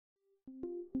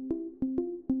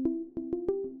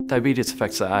Diabetes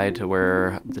affects the eye to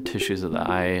where the tissues of the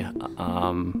eye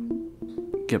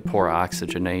get poor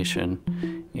oxygenation,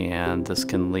 and this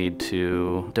can lead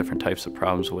to different types of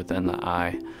problems within the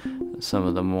eye. Some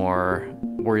of the more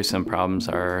worrisome problems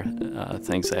are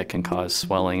things that can cause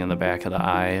swelling in the back of the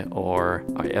eye, or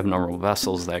abnormal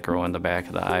vessels that grow in the back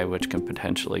of the eye, which can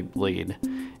potentially bleed.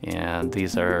 And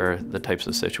these are the types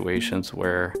of situations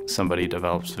where somebody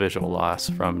develops visual loss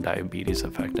from diabetes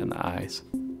affecting the eyes.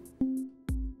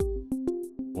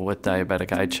 With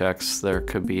diabetic eye checks, there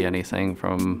could be anything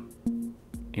from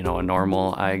a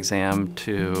normal eye exam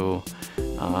to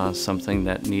something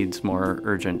that needs more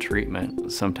urgent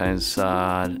treatment. Sometimes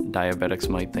diabetics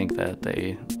might think that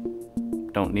they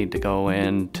don't need to go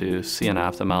in to see an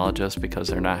ophthalmologist because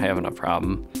they're not having a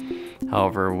problem.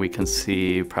 However, we can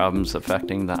see problems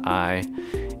affecting the eye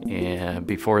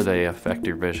before they affect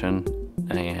your vision,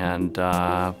 and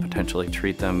potentially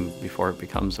treat them before it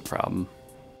becomes a problem.